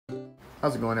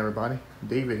How's it going, everybody?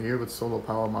 David here with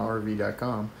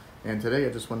solopowermyrv.com, and today I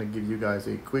just want to give you guys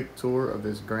a quick tour of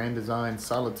this Grand Design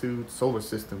Solitude solar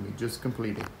system we just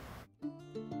completed.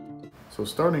 So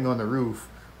starting on the roof,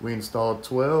 we installed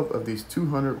 12 of these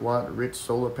 200 watt rich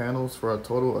solar panels for a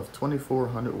total of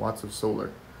 2400 watts of solar.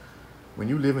 When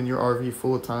you live in your RV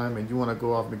full time and you want to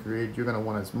go off the grid, you're going to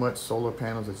want as much solar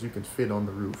panels as you can fit on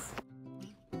the roof.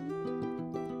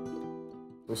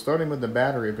 So starting with the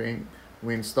battery bank,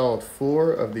 we installed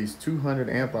 4 of these 200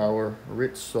 amp hour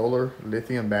rich solar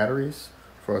lithium batteries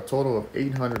for a total of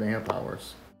 800 amp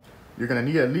hours. You're going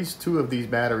to need at least 2 of these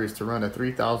batteries to run a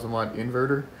 3000 watt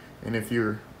inverter, and if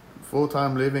you're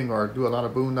full-time living or do a lot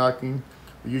of boondocking,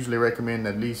 we usually recommend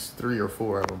at least 3 or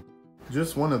 4 of them.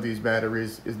 Just one of these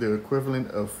batteries is the equivalent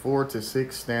of 4 to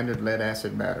 6 standard lead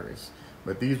acid batteries,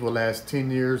 but these will last 10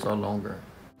 years or longer.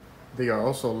 They are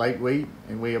also lightweight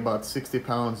and weigh about 60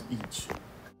 pounds each.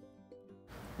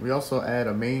 We also add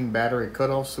a main battery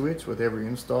cutoff switch with every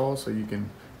install, so you can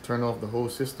turn off the whole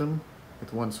system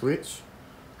with one switch.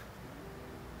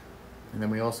 And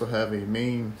then we also have a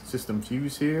main system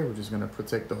fuse here, which is going to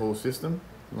protect the whole system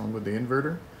along with the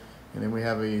inverter. And then we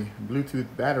have a Bluetooth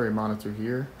battery monitor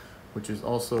here, which is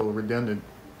also redundant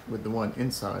with the one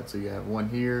inside. So you have one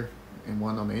here and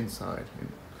one on the inside.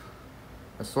 And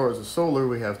as far as the solar,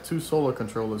 we have 2 solar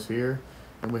controllers here,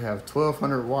 and we have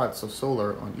 1200 watts of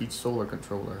solar on each solar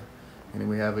controller. And then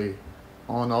we have a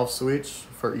on-off switch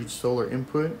for each solar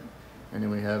input, and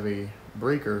then we have a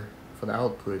breaker for the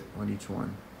output on each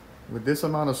one. With this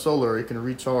amount of solar, it can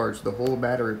recharge the whole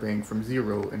battery bank from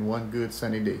 0 in one good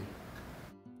sunny day.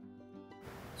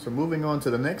 So moving on to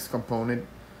the next component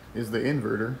is the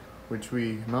inverter, which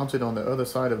we mounted on the other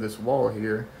side of this wall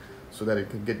here so that it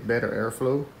could get better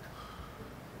airflow.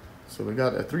 So we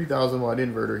got a 3000 watt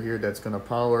inverter here that's going to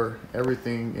power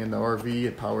everything in the RV.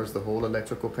 It powers the whole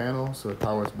electrical panel, so it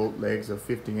powers both legs of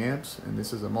 50 amps, and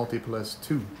this is a multi-plus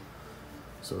 2.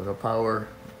 So it'll power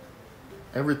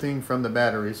everything from the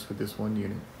batteries with this one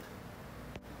unit.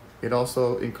 It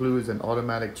also includes an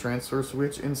automatic transfer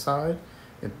switch inside.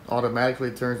 It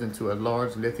automatically turns into a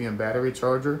large lithium battery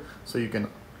charger, so you can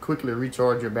quickly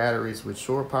recharge your batteries with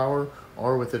shore power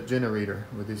or with a generator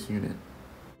with this unit.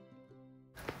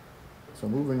 So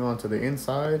moving on to the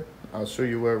inside, I'll show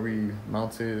you where we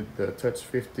mounted the Touch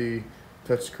 50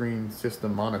 touchscreen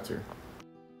system monitor.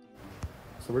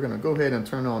 So we're going to go ahead and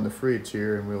turn on the fridge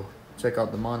here, and we'll check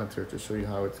out the monitor to show you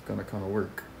how it's going to kind of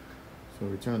work. So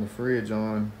we turn the fridge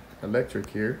on electric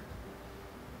here.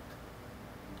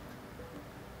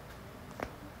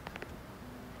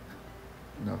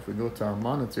 Now if we go to our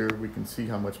monitor, we can see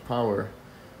how much power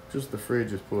just the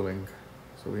fridge is pulling.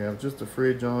 So we have just the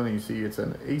fridge on, and you see it's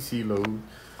an AC load,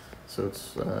 so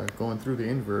it's going through the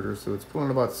inverter, so it's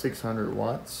pulling about 600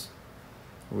 watts,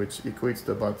 which equates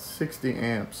to about 60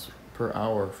 amps per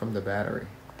hour from the battery.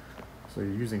 So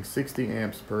you're using 60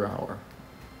 amps per hour.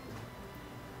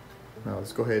 Now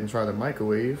let's go ahead and try the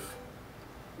microwave.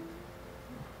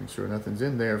 Make sure nothing's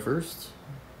in there first,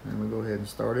 and we'll go ahead and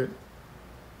start it.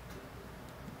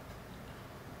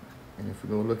 And if we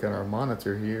go look at our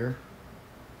monitor here,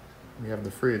 we have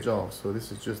the fridge off, so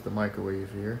this is just the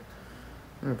microwave here.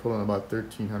 We're pulling about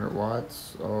 1300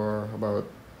 watts, or about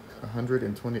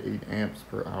 128 amps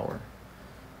per hour.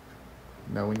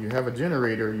 Now when you have a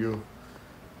generator, you'll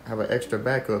have an extra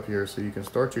backup here, so you can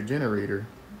start your generator,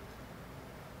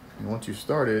 and once you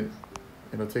start it,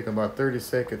 it'll take about 30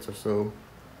 seconds or so,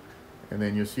 and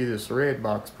then you'll see this red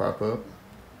box pop up.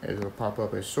 It'll pop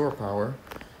up as shore power,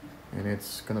 and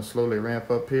it's going to slowly ramp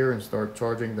up here and start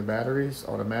charging the batteries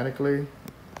automatically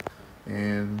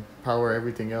and power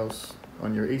everything else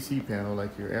on your AC panel,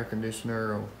 like your air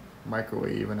conditioner or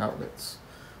microwave and outlets.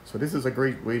 So this is a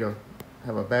great way to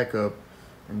have a backup,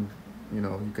 and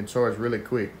you can charge really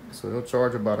quick. So it'll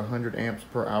charge about 100 amps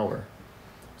per hour.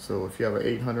 So if you have an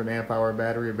 800 amp hour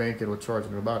battery bank, it will charge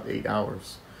in about 8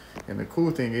 hours. And the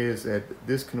cool thing is that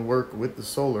this can work with the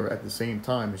solar at the same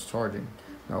time as charging.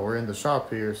 Now we're in the shop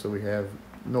here, so we have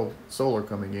no solar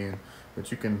coming in,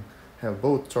 but you can have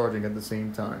both charging at the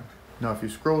same time. Now if you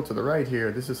scroll to the right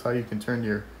here, this is how you can turn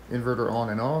your inverter on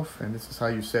and off, and this is how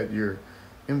you set your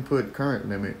input current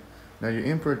limit. Now your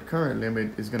input current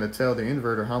limit is going to tell the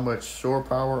inverter how much shore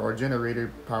power or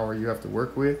generator power you have to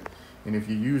work with, and if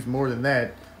you use more than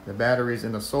that, the batteries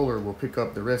and the solar will pick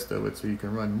up the rest of it, so you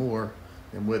can run more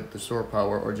than what the shore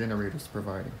power or generator is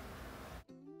providing.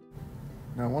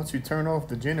 Now once you turn off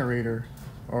the generator,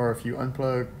 or if you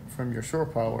unplug from your shore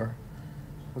power,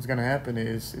 what's going to happen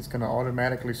is it's going to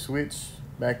automatically switch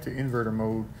back to inverter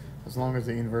mode as long as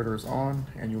the inverter is on,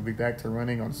 and you'll be back to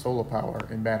running on solar power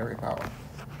and battery power.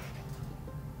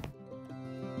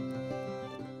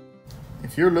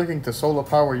 If you're looking to solar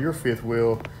power your fifth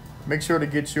wheel, make sure to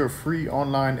get your free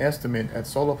online estimate at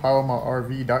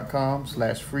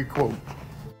solarpowermyrv.com/free quote.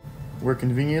 We're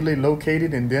conveniently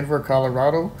located in Denver,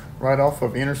 Colorado, right off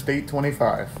of Interstate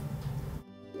 25.